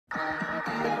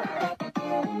Logo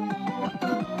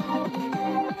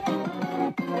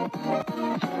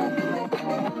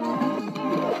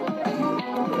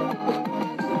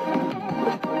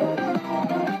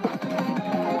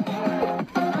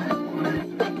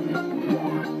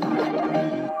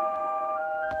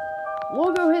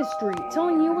history,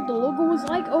 telling you what the logo was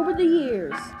like over the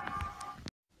years.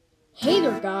 Hey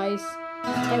there guys,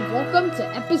 and welcome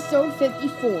to episode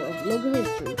 54 of Logo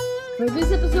History. For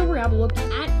this episode, we're going to have a look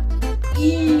at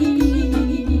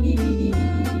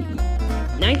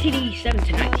 1987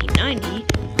 to 1990,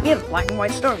 we have a black and white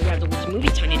star. We have the movie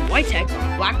tiny in white text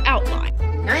on a black outline.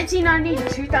 1990 to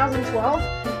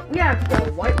 2012, we have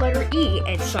the white letter E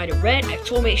inside a red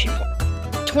exclamation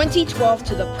point. 2012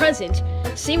 to the present,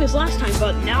 same as last time,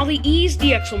 but now the E is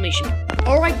the exclamation point.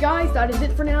 Alright guys, that is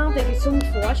it for now. Thank you so much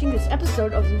for watching this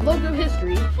episode of Logo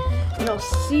History, and I'll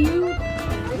see you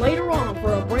later on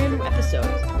for a brand new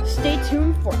episode. Stay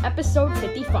tuned for episode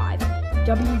 55,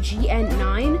 WGN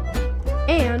 9,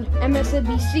 and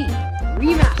MSNBC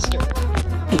Remastered.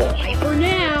 Bye for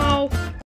now!